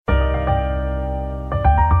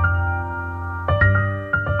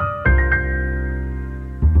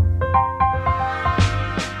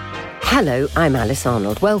Hello, I'm Alice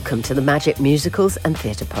Arnold. Welcome to the Magic Musicals and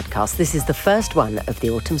Theatre Podcast. This is the first one of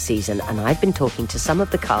the autumn season, and I've been talking to some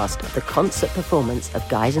of the cast of the concert performance of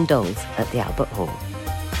Guys and Dolls at the Albert Hall.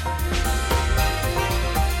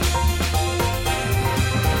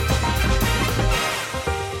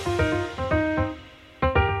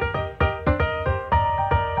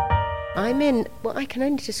 I'm in what I can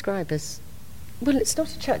only describe as... Well, it's not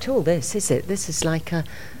a church hall, this, is it? This is like a...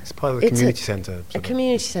 It's part of the community centre. A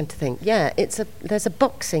community centre thing, yeah. There's a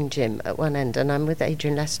boxing gym at one end, and I'm with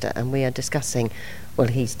Adrian Lester, and we are discussing... Well,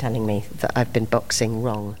 he's telling me that I've been boxing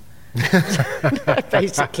wrong.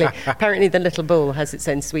 Basically, apparently the little ball has its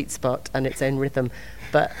own sweet spot and its own rhythm.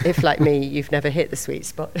 But if, like me, you've never hit the sweet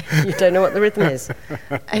spot, you don't know what the rhythm is.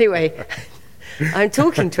 Anyway, I'm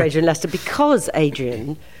talking to Adrian Lester because,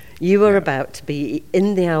 Adrian... You were about to be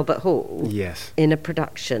in the Albert Hall. Yes. In a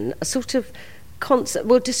production, a sort of concert.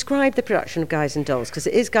 Well, describe the production of Guys and Dolls, because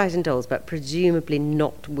it is Guys and Dolls, but presumably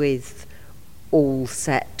not with all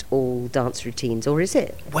set, all dance routines, or is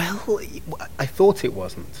it? Well, I thought it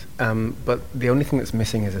wasn't, but the only thing that's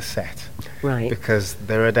missing is a set. Right. Because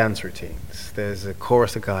there are dance routines. There's a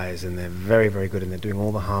chorus of guys, and they're very, very good, and they're doing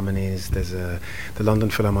all the harmonies. There's the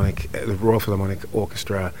London Philharmonic, the Royal Philharmonic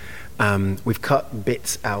Orchestra. We've cut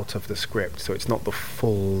bits out of the script, so it's not the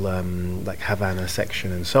full like Havana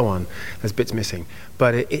section and so on. There's bits missing,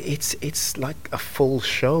 but it's like a full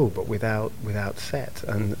show, but without set.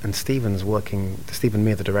 And Stephen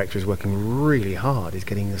Meow, the director, is working really hard. He's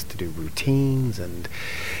getting us to do routines and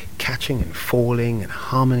catching and falling and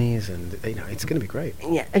harmonies, and it's going to be great.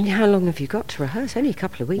 Yeah. And how long have you got to rehearse? Only a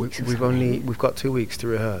couple of weeks. We've got 2 weeks to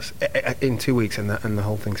rehearse in 2 weeks, and the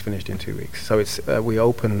whole thing's finished in 2 weeks. So it's we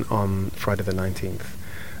open on Friday the 19th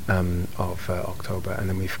of October, and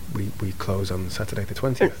then we close on Saturday the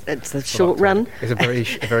 20th. It's a short run. It's a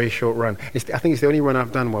very short run. I think it's the only run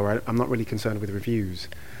I've done where I'm not really concerned with reviews.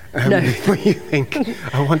 No. What do you think?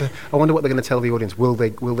 I wonder what they're going to tell the audience. Will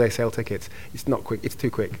they sell tickets? It's not quick. It's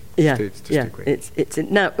too quick. Yeah, it's too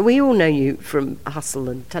quick. Now we all know you from Hustle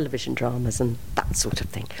and television dramas and that sort of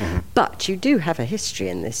thing, but you do have a history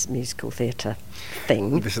in this musical theatre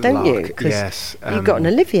thing, don't you? Yes, you got an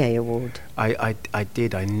Olivier Award. I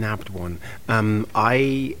did. I nabbed one.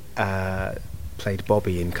 I played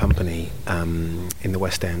Bobby in Company in the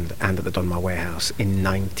West End and at the Donmar Warehouse in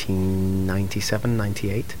 1997,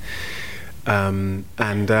 98. I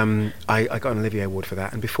got an Olivier Award for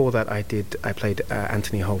that. And before that, I played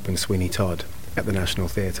Anthony Hope in Sweeney Todd at the National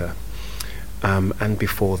Theatre. And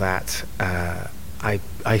before that,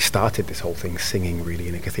 I started this whole thing singing really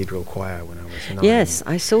in a cathedral choir when I was 9. Yes,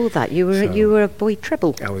 I saw that. You were a boy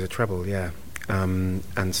treble. I was a treble, yeah.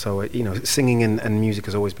 And so, singing and music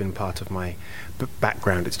has always been part of my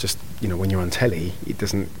background. It's just, when you're on telly, it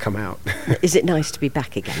doesn't come out. Is it nice to be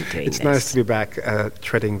back again doing this? It's nice to be back,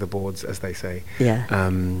 treading the boards, as they say. Yeah.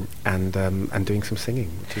 And doing some singing,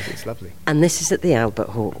 which is lovely. And this is at the Albert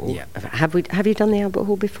Hall. Yeah. Have you done the Albert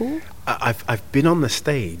Hall before? I've been on the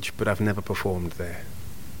stage, but I've never performed there.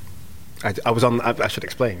 I was on. I should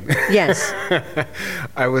explain. Yes.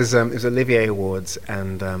 I was. It was Olivier Awards,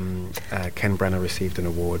 and Ken Branagh received an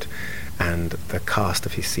award, and the cast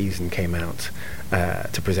of his season came out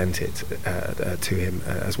to present it to him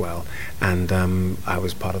as well. And I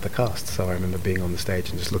was part of the cast, so I remember being on the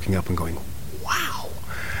stage and just looking up and going, "Wow,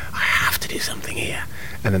 I have to do something here."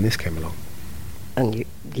 And then this came along. And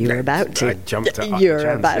you were about to. I jumped at You're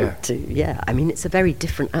about to, yeah. I mean, it's a very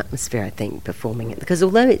different atmosphere, I think, performing it. Because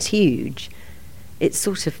although it's huge, it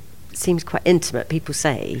sort of seems quite intimate. People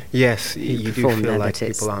say... Yes, you do feel like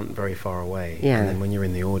people aren't very far away. Yeah. And then when you're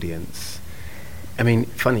in the audience... I mean,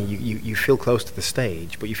 funny, you feel close to the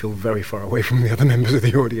stage, but you feel very far away from the other members of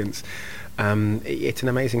the audience. It's an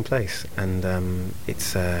amazing place. And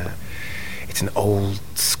it's an old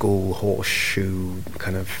school horseshoe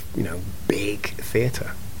kind of, big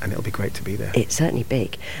theatre, and it'll be great to be there. It's certainly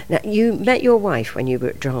big. Now, you met your wife when you were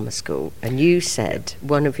at drama school, and you said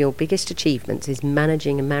one of your biggest achievements is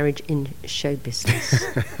managing a marriage in show business.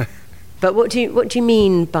 But what do you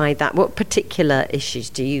mean by that? What particular issues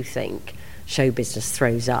do you think show business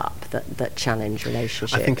throws up that challenge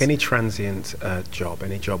relationships? I think any transient job,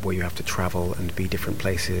 any job where you have to travel and be different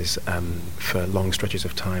places for long stretches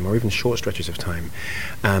of time or even short stretches of time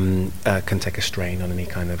can take a strain on any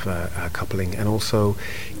kind of coupling. And also,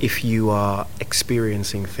 if you are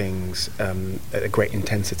experiencing things at a great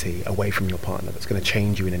intensity away from your partner that's going to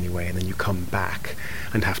change you in any way, and then you come back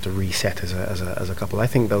and have to reset as a couple, I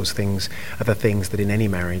think those things are the things that in any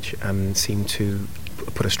marriage seem to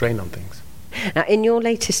put a strain on things. Now, in your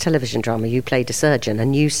latest television drama, you played a surgeon,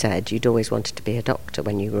 and you said you'd always wanted to be a doctor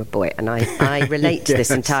when you were a boy. And I relate to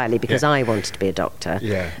this entirely because I wanted to be a doctor,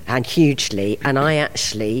 and hugely. And I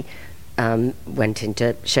actually went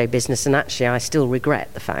into show business, and actually I still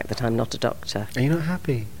regret the fact that I'm not a doctor. Are you not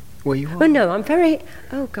happy where you are? Well, no, I'm very...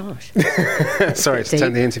 Oh, gosh. Sorry to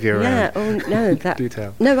turn the interview around. Yeah, oh, no, that... Do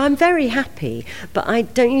tell. No, I'm very happy,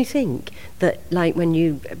 but don't you think that, like, when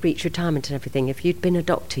you reach retirement and everything, if you'd been a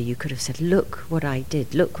doctor, you could have said, look what I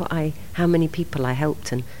did, how many people I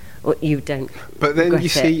helped, and... Or you don't. But then you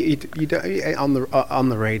see, you don't, on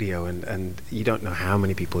the radio, and you don't know how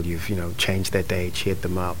many people you've changed their day, cheered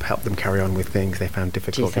them up, helped them carry on with things they found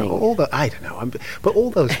difficult. Do you think? I don't know, but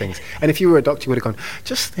all those things. And if you were a doctor, you would have gone.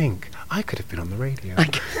 Just think, I could have been on the radio.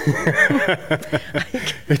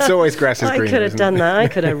 It's always grass is greener. I could have done that. I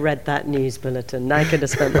could have read that news bulletin. I could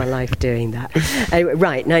have spent my life doing that. Anyway,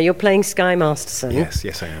 right now, you're playing Sky Masterson.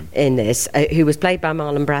 Yes, I am. In this, who was played by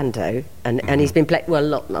Marlon Brando, and he's been played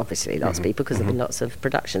obviously lots of people because there've been lots of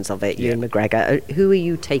productions of it. Ewan McGregor. Who are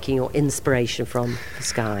you taking your inspiration from for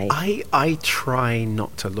Sky? I try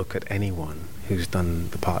not to look at anyone who's done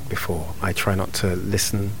the part before. I try not to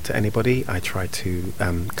listen to anybody. I try to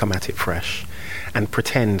come at it fresh and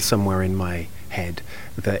pretend somewhere in my head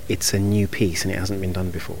that it's a new piece and it hasn't been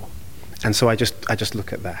done before. And so I just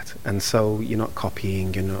look at that. And so you're not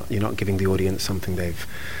copying. You're not giving the audience something they've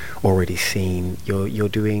already seen. You're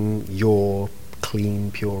doing your clean,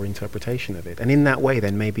 pure interpretation of it. And in that way,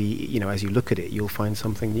 then maybe as you look at it, you'll find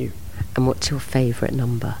something new. And what's your favourite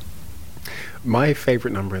number? My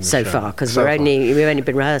favourite number in the show. So far, because we've only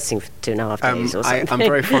been rehearsing for 2.5 days or something. I'm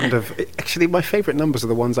very fond of... Actually, my favourite numbers are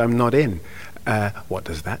the ones I'm not in. What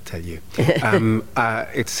does that tell you?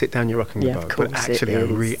 It's Sit Down, You're Rocking the Boat. But actually,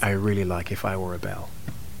 I really like If I Were a Bell.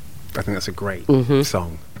 I think that's a great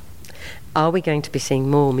song. Are we going to be seeing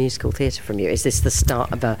more musical theatre from you? Is this the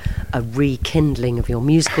start of a rekindling of your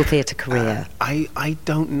musical theatre career? I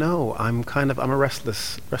don't know. I'm a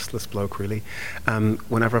restless bloke, really.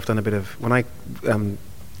 Whenever I've done when I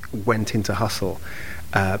went into Hustle,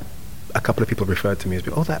 a couple of people referred to me as,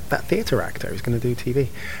 that theatre actor who's going to do TV.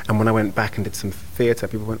 And when I went back and did some theatre,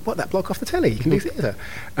 people went, what, that bloke off the telly? You can do theatre.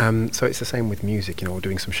 So it's the same with music, or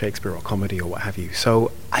doing some Shakespeare or comedy or what have you.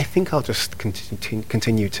 So I think I'll just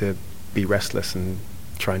continue to be restless and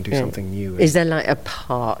try and do something new. Is there like a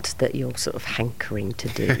part that you're sort of hankering to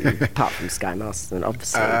do, apart from Sky Masterson,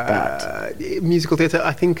 obviously? But musical theatre,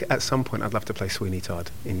 I think at some point I'd love to play Sweeney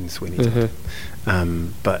Todd in Sweeney Todd.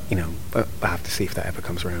 But I have to see if that ever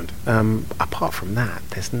comes around. Apart from that,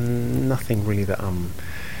 there's nothing really that I'm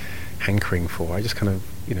hankering for. I just kind of,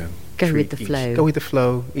 go with the flow. Go with the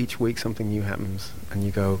flow. Each week something new happens, and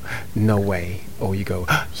you go, no way, or you go,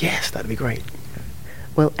 yes, that'd be great.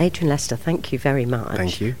 Well, Adrian Lester, thank you very much.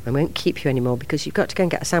 Thank you. I won't keep you anymore because you've got to go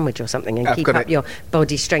and get a sandwich or something and keep up your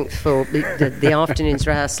body strength for the afternoon's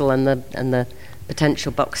rehearsal and the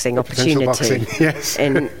potential boxing opportunity yes.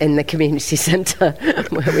 in the community centre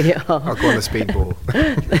where we are. I'll go on the speedball.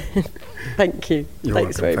 Thank you. You're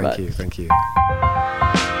Thanks welcome. very much. Thank you.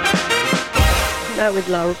 Now with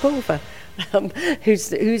Lara Pulver.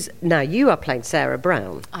 Who's now you are playing Sarah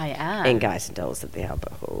Brown. I am in Guys and Dolls at the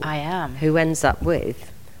Albert Hall. I am. Who ends up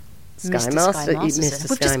with Mr. Sky Masterson.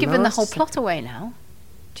 We've just given the whole plot away now.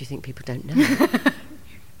 Do you think people don't know?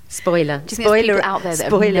 Spoiler. Do you think there's people out there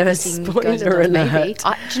that have never seen Guys and Dolls? Maybe.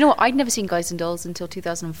 Do you know what? I'd never seen Guys and Dolls until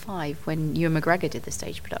 2005 when Ewan McGregor did the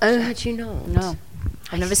stage production. Oh, had you not? No,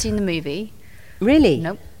 I've never seen the movie. Really?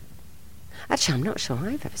 Nope. Actually, I'm not sure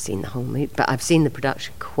I've ever seen the whole movie, but I've seen the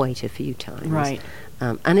production quite a few times. Right.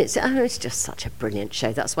 And it's just such a brilliant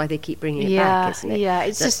show. That's why they keep bringing it back, isn't it? Yeah,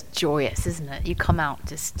 it's just joyous, isn't it? You come out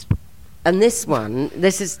just... And this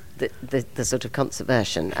is the sort of concert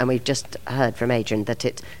version, and we've just heard from Adrian that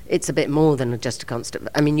it's a bit more than just a concert.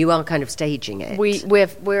 I mean, you are kind of staging it.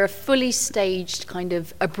 We're a fully staged, kind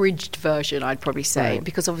of abridged version, I'd probably say, right.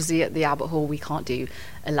 Because obviously at the Albert Hall we can't do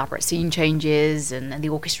elaborate scene changes, and the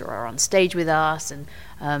orchestra are on stage with us. And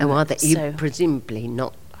are they? You presumably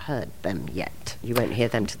not heard them yet. You won't hear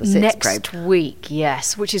them to the sixth probe. Next week,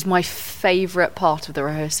 yes, which is my favourite part of the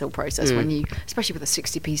rehearsal process, when you, especially with a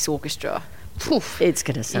 60-piece orchestra. Poof. It's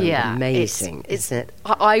going to sound amazing, isn't it?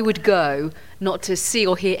 I would go not to see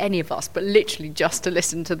or hear any of us, but literally just to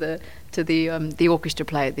listen to the orchestra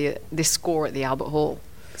play this score at the Albert Hall.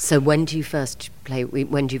 So when do you first play?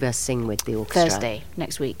 When do you first sing with the orchestra? Thursday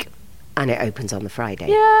next week. And it opens on the Friday.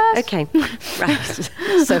 Yes. Okay.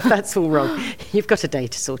 Right. So if that's all wrong, you've got a day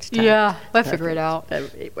to sort it out. Yeah, we'll figure it out.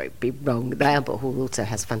 It won't be wrong. The Albert Hall also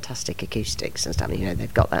has fantastic acoustics and stuff. You know,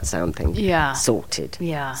 they've got that sound thing sorted.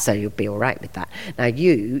 Yeah. So you'll be all right with that. Now,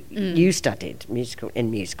 you studied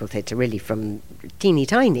musical theatre really from teeny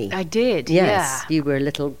tiny. I did, Yes. You were a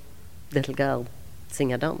little girl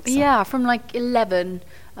singer-dancer. Yeah, from like 11,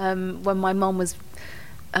 when my mum was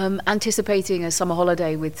anticipating a summer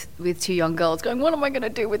holiday with 2 young girls, going, what am I going to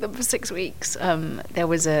do with them for 6 weeks? There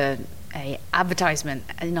was a advertisement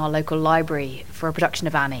in our local library for a production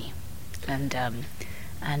of Annie,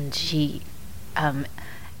 and she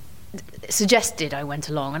suggested I went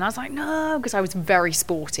along, and I was like, no, because I was very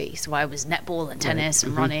sporty, so I was netball and tennis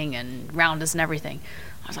and running and rounders and everything.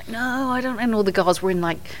 I was like, no, I don't. And all the girls were in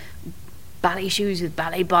like ballet shoes with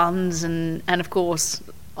ballet buns, and of course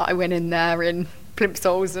I went in there in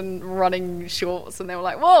plimsolls and running shorts, and they were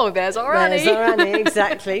like, whoa, there's our Annie. There's our Annie,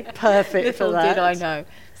 exactly. Perfect for that. Little did I know.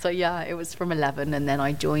 So yeah, it was from 11, and then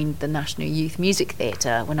I joined the National Youth Music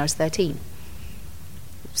Theatre when I was 13.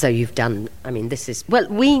 So you've done, I mean, this is, well,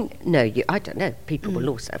 we know you, I don't know, people will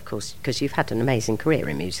also, of course, because you've had an amazing career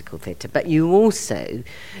in musical theatre, but you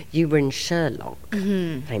were in Sherlock.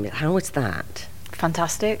 Mm-hmm. How was that?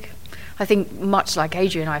 Fantastic. I think much like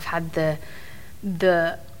Adrian, I've had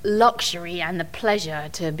the luxury and the pleasure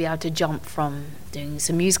to be able to jump from doing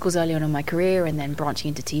some musicals early on in my career and then branching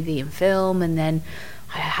into TV and film, and then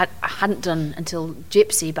I hadn't done until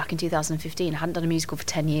Gypsy back in 2015. I hadn't done a musical for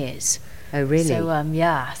 10 years. Oh, really? So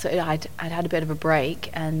so I'd had a bit of a break,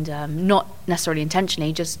 and not necessarily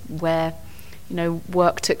intentionally, just where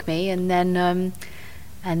work took me, and then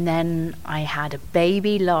I had a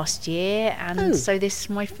baby last year, and so this is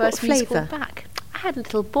my first musical back. I had a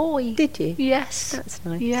little boy. Did you? Yes. That's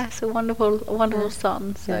nice. Yes, a wonderful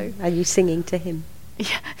son. So are you singing to him?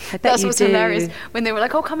 Yeah, that's what's hilarious. When they were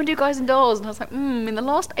like, "Oh, come and do Guys and Dolls," and I was like, in the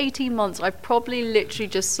last 18 months, I've probably literally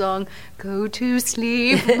just sung "Go to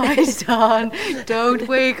sleep, my son, don't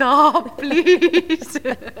wake up, please."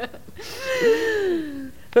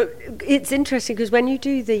 But it's interesting because when you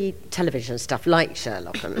do the television stuff like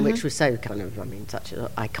Sherlock, which was so kind of, such an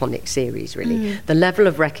iconic series, really, the level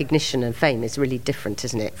of recognition and fame is really different,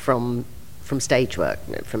 isn't it, from stage work,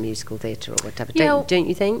 from musical theatre or whatever, don't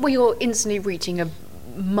you think? Well, you're instantly reaching a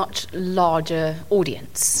much larger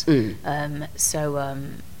audience. So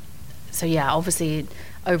yeah, obviously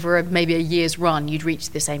over maybe a year's run, you'd reach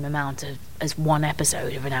the same amount as one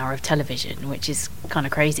episode of an hour of television, which is kind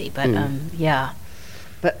of crazy, but yeah.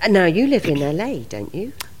 But now you live in LA, don't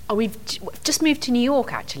you? Oh, we've just moved to New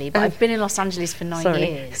York, actually, but I've been in Los Angeles for 9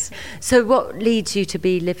 years. So what leads you to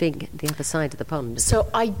be living the other side of the pond? So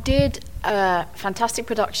I did a fantastic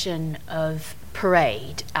production of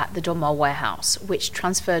Parade at the Donmar Warehouse, which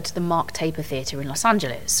transferred to the Mark Taper Theatre in Los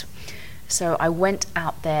Angeles. So I went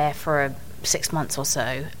out there for 6 months or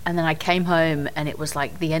so, and then I came home, and it was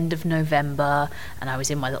like the end of November, and I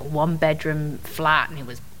was in my little one-bedroom flat, and it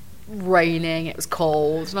was raining, it was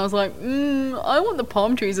cold, and I was like, I want the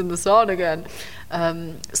palm trees in the sun again.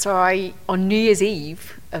 So on New Year's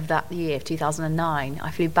Eve of that year, of 2009,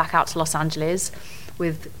 I flew back out to Los Angeles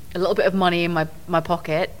with a little bit of money in my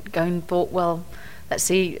pocket, and thought, well, let's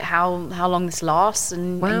see how long this lasts,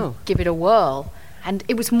 and give it a whirl. And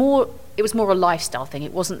it was more a lifestyle thing.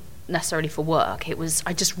 It wasn't necessarily for work.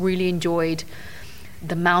 I just really enjoyed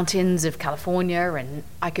the mountains of California, and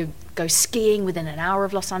I could go skiing within an hour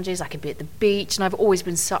of Los Angeles. I could be at the beach, and I've always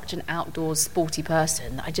been such an outdoors sporty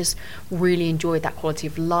person. I just really enjoyed that quality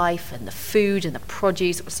of life, and the food and the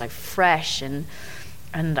produce. It was so fresh, and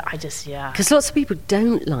I just, because lots of people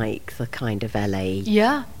don't like the kind of LA,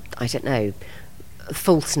 I don't know,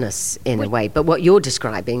 falseness in a way, but what you're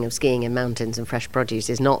describing of skiing in mountains and fresh produce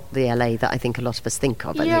is not the LA that I think a lot of us think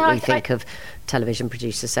of. I think of television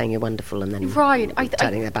producers saying you're wonderful and then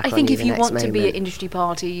turning their back on you. I think if you want moment. to be at industry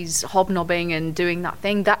parties, hobnobbing and doing that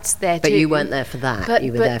thing, that's there too. But you weren't there for that.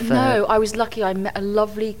 You were there for... No, I was lucky. I met a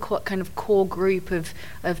lovely kind of core group of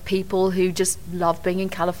people who just love being in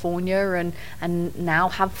California and now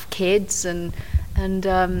have kids and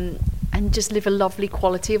just live a lovely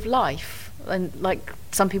quality of life. And like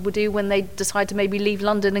some people do when they decide to maybe leave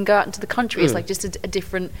London and go out into the country, it's like just a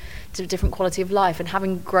different quality of life. And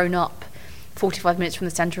having grown up 45 minutes from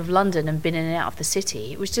the centre of London and been in and out of the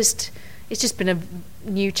city, it's just been a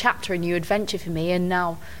new chapter, a new adventure for me. And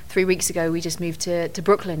now 3 weeks ago we just moved to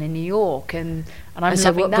Brooklyn in New York, and I'm so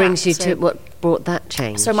loving what that. brings you to what brought that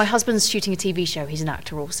change? So my husband's shooting a TV show. He's an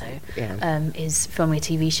actor also. Is filming a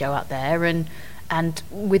TV show out there, and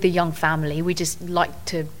with a young family, we just like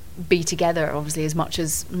to be together, obviously, as much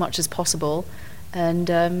as possible.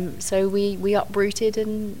 And so we uprooted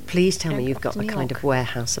and... Please tell me you've got got a to New kind York. of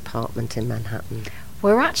warehouse apartment in Manhattan.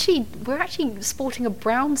 We're actually sporting a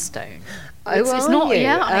brownstone. Oh, It's are not. you?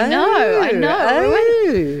 Yeah, I know.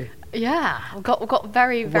 Oh. Yeah, we got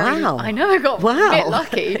very. Wow. I know, I got Wow. a bit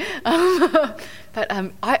lucky.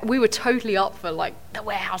 But we were totally up for like the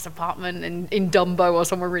warehouse apartment in Dumbo or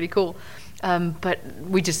somewhere really cool. But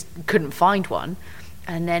we just couldn't find one.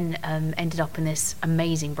 And then ended up in this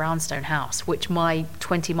amazing brownstone house, which my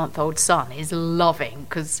 20-month-old son is loving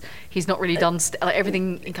because he's not really done like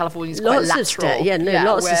everything in California is quite Lots of lateral. stairs.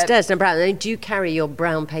 Lots of where- stairs. No, brown. And do you carry your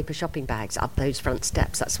brown paper shopping bags up those front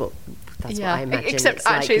steps? That's what I imagine. Except it's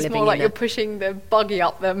like actually, it's living more like in you're pushing the buggy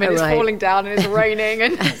up them, and Oh, it's right. falling down, and it's raining,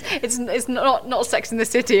 and it's not Sex in the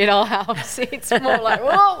City in our house. It's more like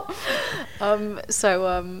whoa.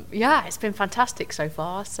 It's been fantastic so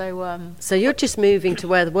far. So you're just moving to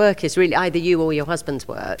where the work is, really, either you or your husband's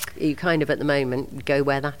work. You kind of at the moment go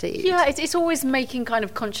where that is. Yeah, it's always making kind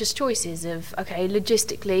of conscious choices of, okay,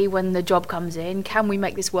 logistically, when the job comes in, can we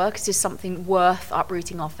make this work? Is this something worth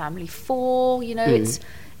uprooting our family for? You know,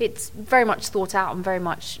 it's very much thought out, and very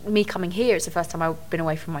much me coming here. It's the first time I've been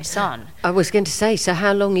away from my son. I was going to say, so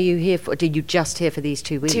how long are you here for? Did you just here for these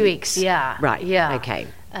 2 weeks? 2 weeks, yeah. Right, Yeah. okay.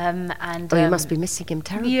 And You must be missing him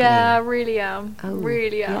terribly. Yeah, I really am. Oh,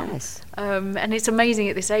 really am. yes. And it's amazing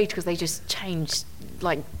at this age because they just change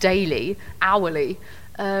like daily, hourly.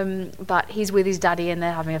 But he's with his daddy and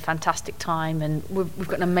they're having a fantastic time, and we've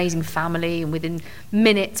got an amazing family, and within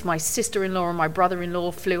minutes my sister-in-law and my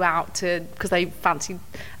brother-in-law flew out because they fancied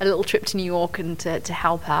a little trip to New York and to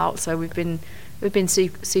help out. So we've been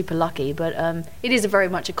super lucky, but it is very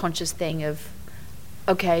much a conscious thing of,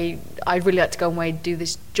 okay, I'd really like to go away and do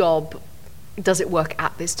this job. Does it work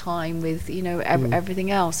at this time with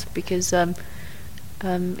everything else? Because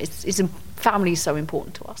family is so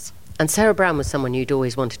important to us. And Sarah Brown was someone you'd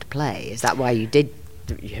always wanted to play. Is that why you did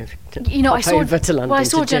I saw over to London I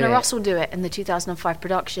saw to Jenna do it? Russell do it in the 2005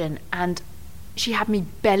 production, and she had me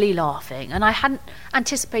belly laughing, and I hadn't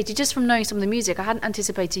anticipated, just from knowing some of the music, I hadn't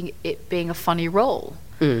anticipated it being a funny role.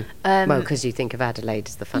 Well, because you think of Adelaide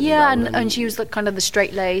as the funny Yeah, role. and she was kind of the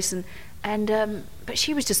straight lace, and but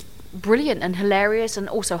she was just brilliant and hilarious, and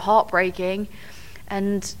also heartbreaking.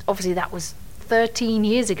 And obviously that was 13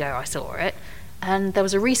 years ago I saw it, and there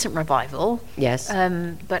was a recent revival. Yes.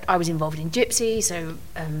 But I was involved in Gypsy, so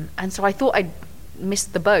I thought I'd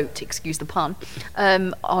missed the boat, excuse the pun,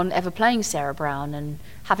 on ever playing Sarah Brown. And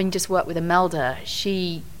having just worked with Imelda,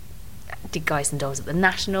 she did Guys and Dolls at the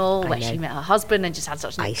National, where she met her husband and just had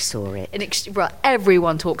such an... I saw it.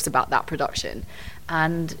 Everyone talks about that production.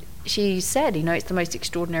 And she said, it's the most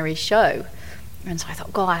extraordinary show. And so I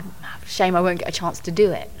thought, God, shame I won't get a chance to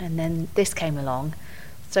do it. And then this came along.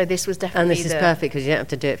 So this was definitely... And this is perfect because you don't have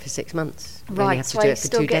to do it for 6 months. You only Right, have to so do I it for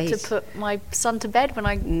still 2 get days. to put my son to bed when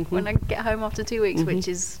I get home after 2 weeks, which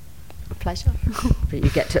is a pleasure. But you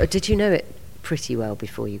get to... Did you know it pretty well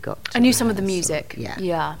before you got to I knew some of the rehearsal? music.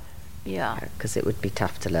 Yeah. Yeah. Because it would be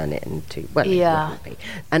tough to learn it in 2... Well, Yeah. it wouldn't be.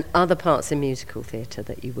 And other parts in musical theatre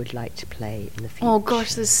that you would like to play in the future? Oh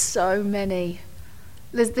gosh, there's so many.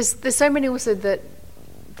 There's so many also that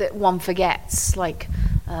one forgets. Like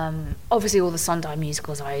obviously all the Sunday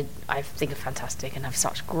musicals I think are fantastic and have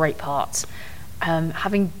such great parts.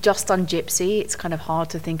 Having just done Gypsy, it's kind of hard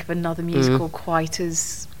to think of another musical quite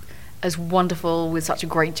as wonderful with such a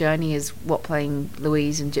great journey as what playing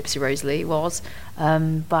Louise and Gypsy Rosalie was.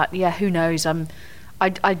 But yeah, who knows?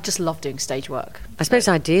 I just love doing stage work. I suppose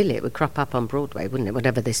ideally it would crop up on Broadway, wouldn't it?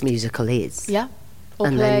 Whatever this musical is. Yeah. Or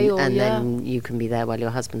and play, then you can be there while your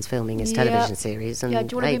husband's filming his television series, and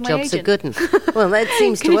do you wanna be my jobs agent? are good. Well, that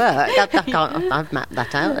seems to work. I've mapped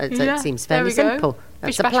that out. It seems fairly there we go. simple. That's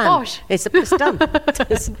Bish, the bash, plan. bosh. It's done.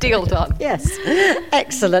 It's a deal done. Yes,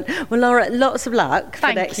 excellent. Well, Lara, lots of luck for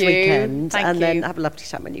Thank next you. weekend, Thank and then you. have a lovely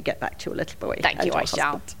time when you get back to your little boy. Thank and you, your I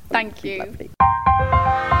shall. husband. Thank you. Lovely.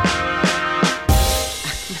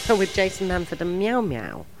 With Jason Manford and Meow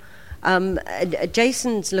Meow.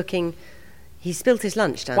 Jason's looking... He spilled his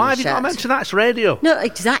lunch down Why his have you got to shirt. mention that? It's radio. No,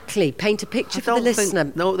 exactly. Paint a picture I for the don't think-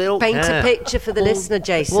 listener. no, they don't Paint care. a picture for the listener,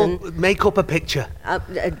 Jason. Well, make up a picture.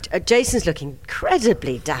 Jason's looking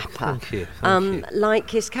incredibly dapper. Thank you, thank you.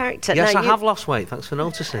 Like his character. Yes, Now, I have lost weight. Thanks for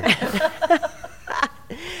noticing.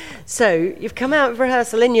 So, you've come out of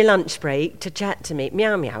rehearsal in your lunch break to chat to me.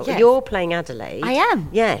 Meow Meow. Yes. You're playing Adelaide. I am.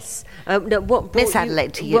 Yes. No, what brought Miss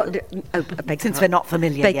Adelaide to you. I beg Since your we're not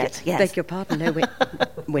familiar beg yet, your- yes. Beg your pardon. No,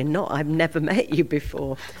 we're not. I've never met you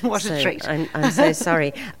before. What a So treat. I'm so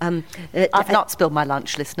sorry. I've not spilled my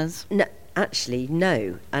lunch, listeners. No, actually,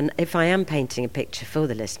 no. And if I am painting a picture for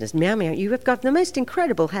the listeners, Meow Meow, you have got the most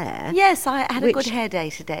incredible hair. Yes, I had a good hair day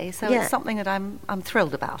today, so Yeah. it's something that I'm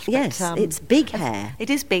thrilled about. Yes, but, it's big hair. It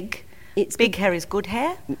is big. It's big hair is good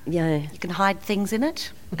hair. Yeah. You can hide things in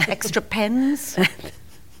it. Extra pens.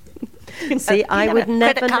 See, I would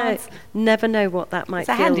credit cards. never know what that might It's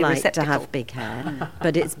a feel handy like to receptacle. have big hair.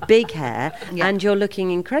 But it's big hair, Yeah. and you're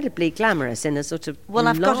looking incredibly glamorous in a sort of Well,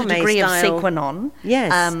 I've got a degree of style. sequin on.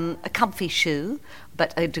 Yes. A comfy shoe,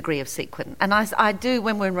 but a degree of sequin. And I do,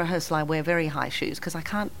 when we're in rehearsal, I wear very high shoes because I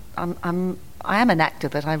can't. I am an actor,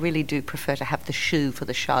 but I really do prefer to have the shoe for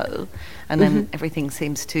the show, and then everything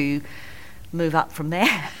seems to move up from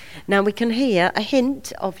there. Now we can hear a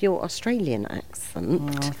hint of your Australian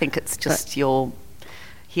accent. I think it's just your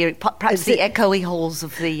hearing, perhaps the echoey halls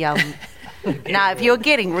of the. Now, if you're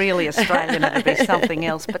getting really Australian, it'd be something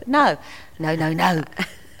else. But no.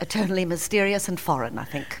 Eternally mysterious and foreign, I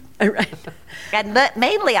think. Right. And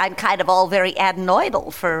mainly, I'm kind of all very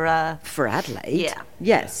adenoidal for. Adelaide. Yeah.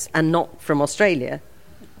 Yes, and not from Australia.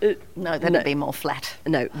 No, that'd be more flat.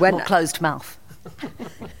 No, More closed mouth.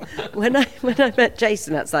 when I met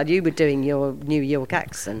Jason outside, you were doing your New York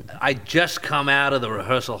accent. I'd just come out of the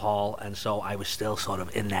rehearsal hall, and so I was still sort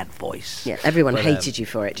of in that voice. Yeah, everyone But, hated you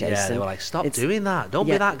for it, Jason. Yeah, they were like, stop It's- doing that. Don't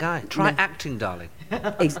yeah. be that guy. Try No. acting, darling.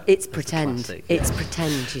 It's pretend. classic, It's yeah.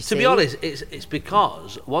 pretend, you see. To be honest, it's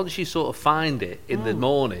because once you sort of find it in the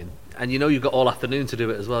morning, and you know you've got all afternoon to do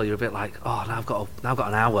it as well, you're a bit like, oh, now I've got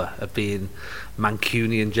an hour of being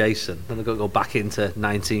Mancunian Jason, and I've got to go back into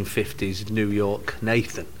 1950s New York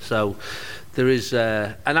Nathan. So there is,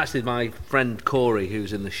 and actually my friend Corey,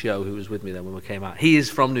 who's in the show, who was with me then when we came out, he is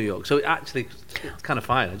from New York, so it's kind of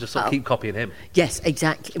fine. I just sort of keep copying him. Yes,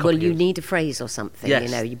 exactly. Copy Well, you you. need a phrase or something. Yes, You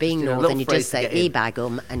know, you're being just do a northern, little you phrase just to say get in.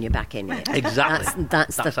 e-bagum and you're back in it. Exactly.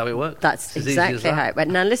 That's how it works. That's It's as easy as exactly that. how it went.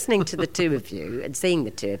 Now, listening to the two of you and seeing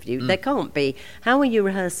the two of you, there can't be. How are you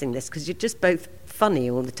rehearsing this? Because you're just both funny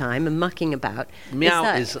all the time and mucking about. Meow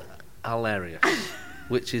that- is hilarious,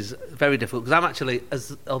 which is very difficult because I'm actually,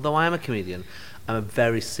 although I am a comedian, I'm a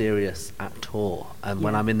very serious actor, and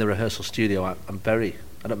when I'm in the rehearsal studio, I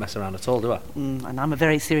don't mess around at all, do I? And I'm a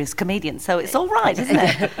very serious comedian, so it's all right, isn't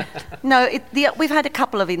it? No, we've had a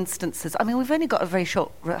couple of instances. I mean, we've only got a very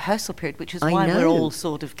short rehearsal period, which is I why we're know. all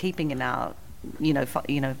sort of keeping in our,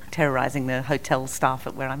 terrorising the hotel staff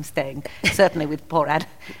at where I'm staying. Certainly with poor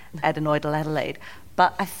adenoidal Adelaide.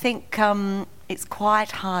 But I think it's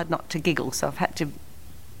quite hard not to giggle, so I've had to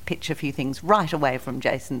pitch a few things right away from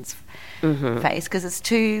Jason's face because it's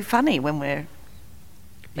too funny when we're.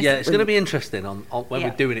 Yeah, it's going to be interesting on when we're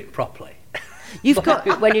doing it properly. You've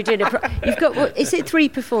got, when you're doing you've got, what, is it 3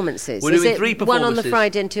 performances? We're is doing it 3 one on the performances.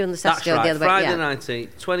 Friday and 2 on the Saturday That's right. or the other way? Friday Yeah.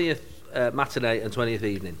 19th, 20th matinee and 20th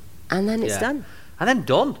evening. And then it's Yeah. done. And then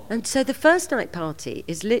done. And so the first night party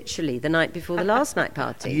is literally the night before the last night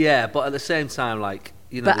party. Yeah, but at the same time, like,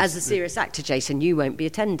 you know... But as a serious actor, Jason, you won't be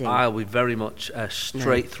attending. I'll be very much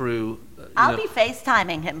straight through... I'll be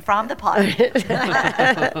FaceTiming him from the party.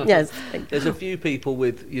 Yes. There's a few people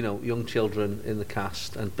with, young children in the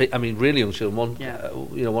cast, and I mean, really young children.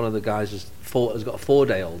 One of the guys has got a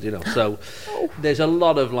 4-day-old. So there's a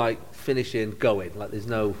lot of like finishing, going. Like there's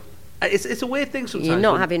no. It's a weird thing sometimes. You're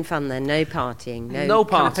not having fun then. No partying. No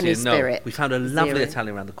company partying. No. spirit. We found a lovely Zero.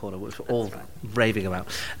 Italian around the corner, which we're all raving about.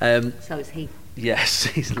 So is he. Yes,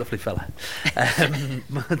 he's a lovely fella.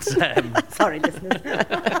 Sorry, listeners.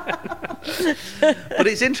 But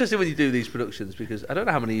it's interesting when you do these productions because I don't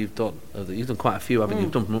know how many you've done. You've done quite a few, haven't you?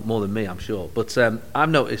 You've done more than me, I'm sure. But I've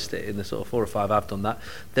noticed it in the sort of 4 or 5 I've done that.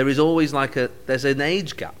 There is always there's an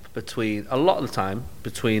age gap a lot of the time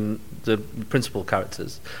between the principal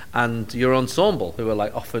characters and your ensemble, who are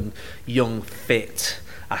like often young, fit,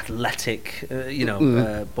 athletic,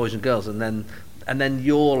 boys and girls, and then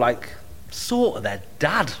you're like sort of their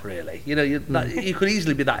dad, really. You could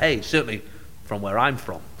easily be that age, certainly from where I'm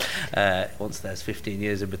from. Once there's 15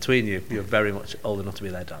 years in between you, you're very much old enough to be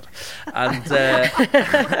their dad. And,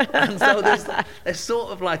 and so there's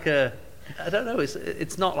sort of like I don't know,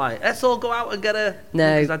 it's not like, let's all go out and get a...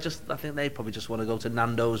 No. Because I think they probably just want to go to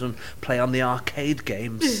Nando's and play on the arcade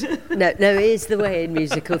games. No, it is the way in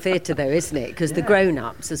musical theatre, though, isn't it? Because the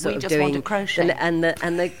grown-ups are sort We of just doing want to crochet. and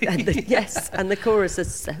the yes, and the chorus are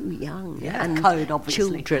so young, and Code,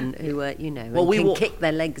 obviously. children who are Well, we can walk- kick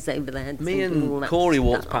their legs over their heads. Me and all and that Corey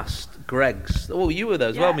walked stuff. past Greg's. Oh, you were there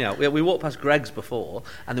as well, Meow. We walked past Greg's before,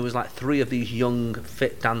 and there was like 3 of these young,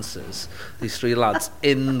 fit dancers, these 3 lads,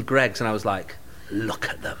 in Greg's, and I was like, look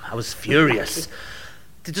at them. I was furious.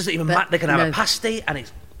 They doesn't even matter. They can have a pasty, and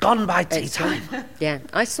it's gone by tea Excellent. time. Yeah,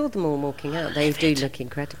 I saw them all walking out. They do look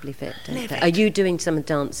incredibly fit, don't they? Are you doing some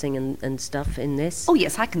dancing and stuff in this? Oh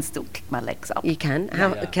yes, I can still kick my legs up. You can?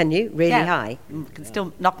 How Yeah. can you? Really high? I can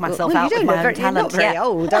still knock myself Well, out you with don't my look own very, you're talent. not very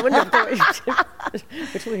old. I wouldn't have thought.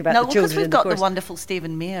 We're talking about No, the because children we've in got the the chorus. wonderful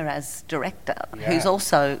Stephen Meow as director, Yeah. who's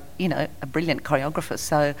also, a brilliant choreographer.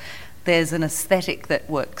 So there's an aesthetic that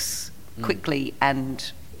works quickly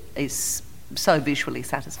and is so visually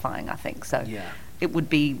satisfying, I think. So Yeah. it would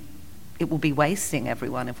be wasting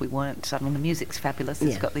everyone if we weren't. I mean, the music's fabulous.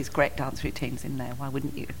 It's Yeah. got these great dance routines in there. Why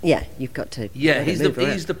wouldn't you? Yeah, you've got to. Yeah, you've got to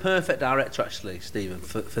move he's the perfect director, actually, Stephen,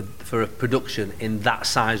 for a production in that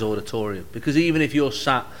size auditorium. Because even if you're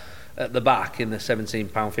sat at the back in the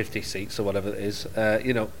 £17.50 seats or whatever it is,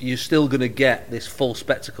 you're still going to get this full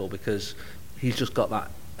spectacle because he's just got that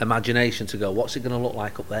imagination to go, what's it going to look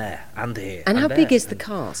like up there and here? And how there? big is the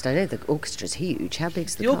cast? I know the orchestra's huge. How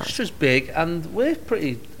big's the The cast? orchestra's big, and we're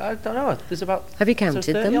pretty. I don't know. There's about. Have you counted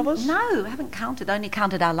 30 them? of us? No, I haven't counted. Only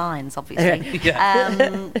counted our lines, obviously.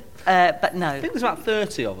 Yeah. But no. I think there's about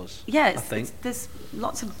 30 of us. Yeah, I think there's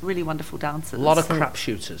lots of really wonderful dancers. a lot of crap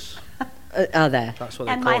shooters. Are there? That's what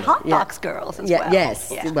they And call my it. hot Yeah. box girls as Yeah. well. Yes.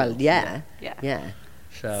 Yeah. Well, yeah. Yeah. Yeah.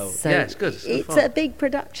 So, So yeah, it's good. It's good It's fun. a big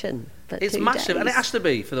production. for It's 2 massive, and it days. has to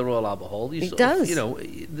be for the Royal Albert Hall. It does.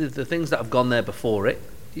 The things that have gone there before it.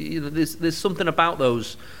 There's something about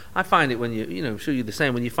those. I find it when I'm sure you're the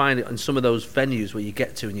same. When you find it in some of those venues where you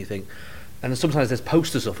get to and you think, and sometimes there's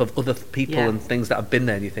posters up of other people Yeah. and things that have been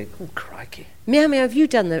there, and you think, oh crikey. Meow Meow, have you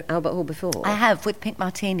done the Albert Hall before? I have with Pink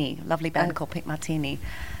Martini, a lovely band called Pink Martini,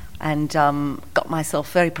 and got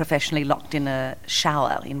myself very professionally locked in a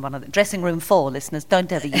shower in one of the dressing room 4. Listeners,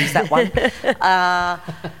 don't ever use that one.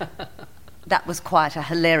 That was quite a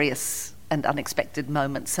hilarious and unexpected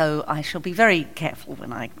moment. So I shall be very careful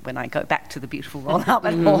when I go back to the beautiful Royal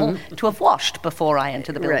Albert Hall to have washed before I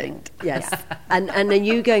enter the building. Right. Yes. Yeah. And are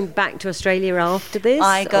you going back to Australia after this?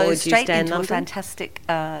 I or go do you straight stay in into a London? fantastic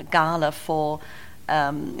gala for.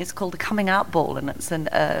 It's called the Coming Out Ball, and it's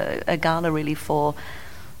a gala really for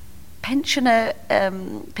pensioner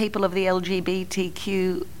people of the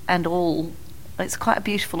LGBTQ and all. It's quite a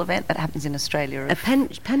beautiful event that happens in Australia. A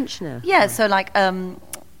pensioner? Yeah, so like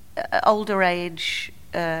older age.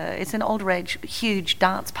 It's an older age huge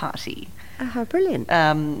dance party Oh, how brilliant.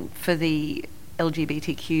 for the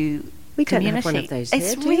LGBTQ We don't community. have one of those here,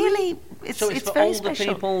 It's do we? really, it's So it's for very older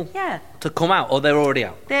special. people? Yeah, To come out, or they're already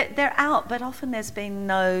out. they're out, but often there's been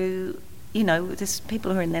no. There's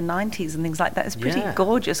people who are in their 90s and things like that. It's pretty Yeah.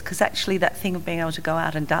 gorgeous because actually that thing of being able to go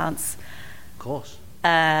out and dance Of course.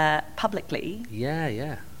 publicly Yeah.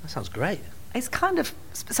 That sounds great. is kind of.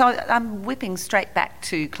 So I'm whipping straight back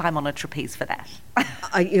to climb on a trapeze for that.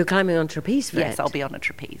 You're climbing on trapeze for Yes, it? I'll be on a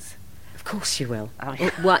trapeze. Of course you will. Oh,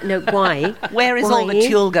 yeah. What? No, why? Where is all the Why?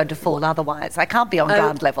 tulle going to fall otherwise? I can't be on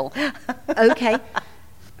ground level. Okay.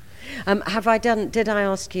 Did I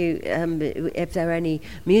ask you if there are any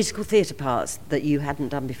musical theatre parts that you hadn't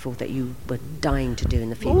done before that you were dying to do in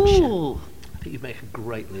the future? Ooh, I think you'd make a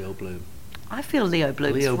great Leo Bloom. I feel Leo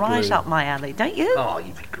Bloom's Leo right Bloom. up my alley, don't you? Oh,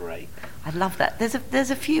 you'd be great. I love that.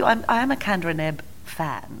 There's a few. I am a Kandra Neb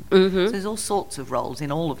fan. Mm-hmm. So there's all sorts of roles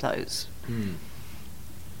in all of those.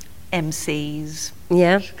 MCs,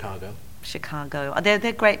 Yeah. Chicago.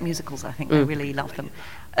 They're great musicals. I think I really love them.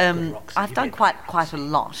 Roxy, I've you done did quite a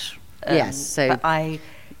lot. Yes, so- but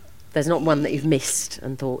There's not one that you've missed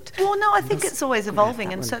and thought. well, no, I think it's always evolving,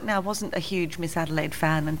 that and one. certainly I wasn't a huge Miss Adelaide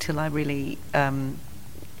fan until I really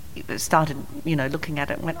started, looking at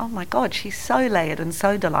it and went, oh my God, she's so layered and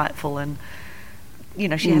so delightful, and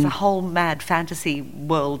she has a whole mad fantasy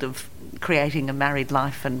world of creating a married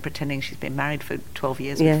life and pretending she's been married for 12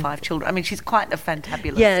 years Yeah. with 5 children. I mean, she's quite a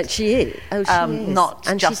fantabulous. Yeah, she is. Oh, she is. not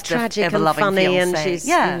and just she's a tragic and ever-loving funny, and fiancée. she's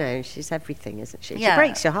Yeah. she's everything, isn't she? She Yeah.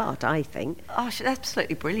 breaks your heart, I think. Oh, she's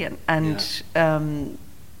absolutely brilliant. And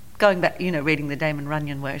going back, reading the Damon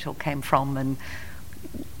Runyon, where it all came from, and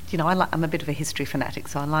I'm a bit of a history fanatic,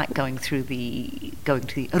 so I like going to the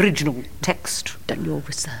original text. Done your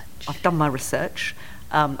research. I've done my research.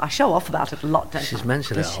 I show off about it a lot, don't She's I?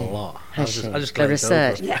 mentioned Does it she? a lot. Has I just she? The glazed over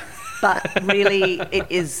research. it. Yeah, but really, it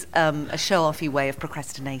is a show-offy way of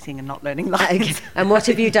procrastinating and not learning lines. And what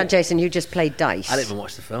have you done, Jason? You just played dice. I didn't even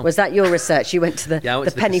watch the film. Was that your research? You went to Yeah, I went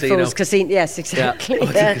the to the Penny casino. Fools Casino. Yes, exactly.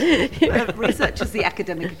 Yeah. Research is the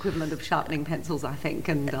academic equivalent of sharpening pencils, I think,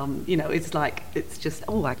 and it's just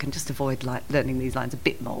I can just avoid learning these lines a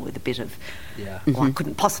bit more with a bit of. Yeah. I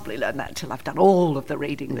couldn't possibly learn that until I've done all of the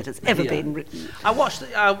reading that has ever Yeah. been written.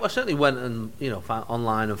 I certainly went and found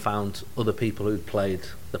online and found other people who'd played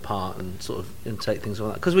the part and sort of and take things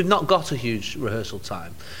like that, because we've not got a huge rehearsal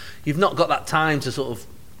time. You've not got that time to sort of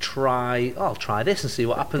I'll try this and see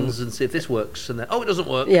what happens and see if this works, and then it doesn't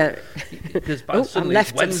work. Yeah. Because I'm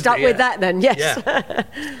left to stuck with that then. Yes. Yeah.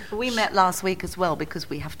 We met last week as well because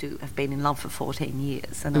we have been in love for 14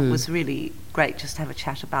 years, and it was really great just to have a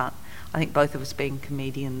chat about. I think both of us being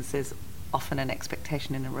comedians, there's often an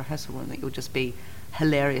expectation in a rehearsal room that you'll just be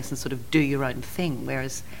hilarious and sort of do your own thing,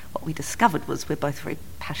 whereas what we discovered was we're both very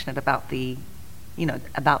passionate about the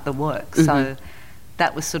work. So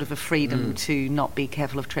that was sort of a freedom to not be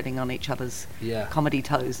careful of treading on each other's comedy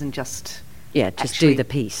toes and just do the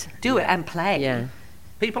piece. Do it and play. Yeah.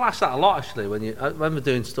 People ask that a lot, actually. I remember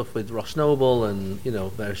doing stuff with Ross Noble and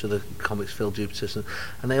various other comics, Phil Jupitus,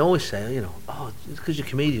 and they always say, because you're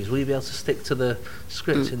comedians, will you be able to stick to the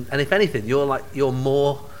script? And if anything, you're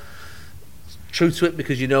more true to it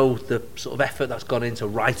because you know the sort of effort that's gone into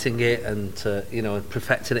writing it and and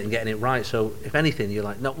perfecting it and getting it right. So if anything, you're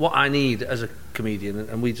like, no, what I need as a comedian,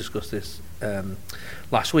 and we discussed this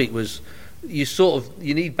last week, was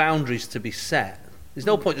you need boundaries to be set. There's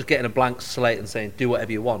no point just getting a blank slate and saying do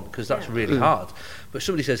whatever you want, because that's really hard. But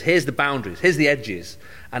somebody says, here's the boundaries, here's the edges,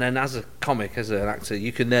 and then as a comic, as an actor,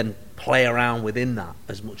 you can then play around within that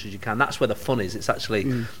as much as you can. That's where the fun is. It's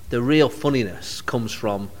actually the real funniness comes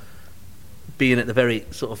from being at the very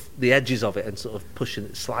sort of the edges of it and sort of pushing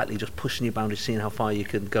it slightly, just pushing your boundaries, seeing how far you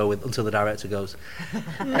can go with until the director goes,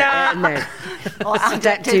 no.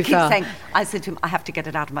 Step too far. Saying, I said to him, I have to get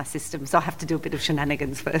it out of my system, so I have to do a bit of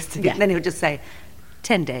shenanigans first. And then he would just say,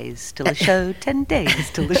 10 days till the show, 10 days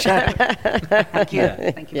till the show. Thank you.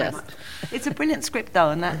 Thank you very much. It's a brilliant script, though,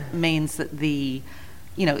 and that means that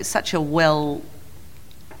it's such a well-oiled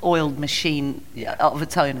machine of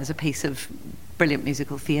its own as a piece of brilliant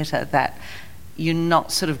musical theatre that you're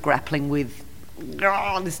not sort of grappling with,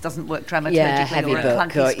 this doesn't work dramaturgically, or a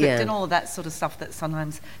clunky script and all of that sort of stuff that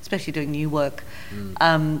sometimes, especially doing new work,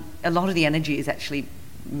 a lot of the energy is actually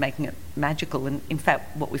making it magical, and in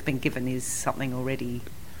fact what we've been given is something already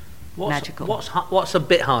magical. What's a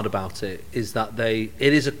bit hard about it is that it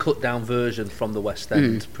is a cut down version from the West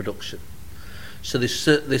End production, so there's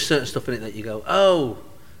certain stuff in it that you go, oh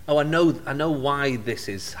I know why this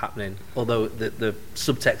is happening, although the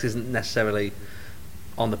subtext isn't necessarily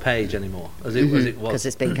on the page anymore as it was, because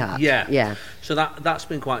it's been cut. So that's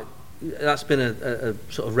been a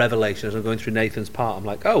sort of revelation as I'm going through Nathan's part. I'm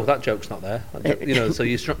like, oh, that joke's not there. So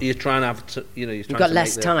you're trying to have to, you've got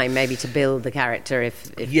less time maybe to build the character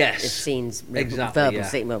if scenes verbal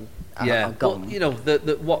scene. Well, gone.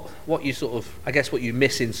 What you sort of, I guess what you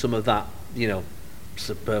miss in some of that,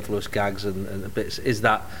 superfluous gags and bits is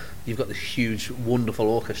that you've got this huge, wonderful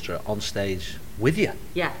orchestra on stage with you.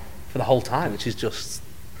 Yeah. For the whole time, which is just.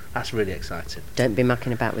 That's really exciting. Don't be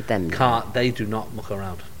mucking about with them. They do not muck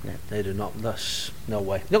around. No. They do not. That's no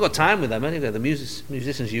way. You've not got time with them anyway. The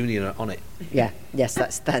musicians' union are on it. Yeah. Yes,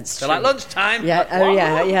 that's They're true. like lunchtime. Yeah.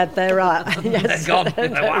 They're right. Yes. They're gone.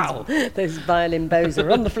 Wow. Those violin bows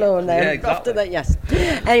are on the floor and they're after that. Yes.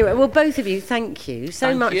 Anyway, well, both of you, thank you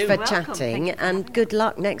so much for chatting, and good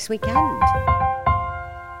luck next weekend.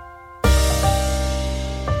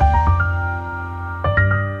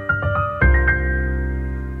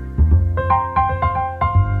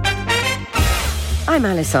 I'm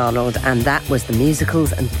Alice Arnold, and that was the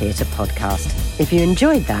Musicals and Theatre Podcast. If you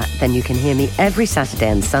enjoyed that, then you can hear me every Saturday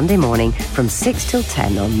and Sunday morning from 6 till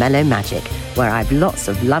 10 on Mellow Magic, where I've lots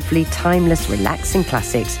of lovely, timeless, relaxing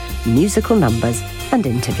classics, musical numbers and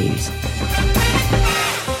interviews.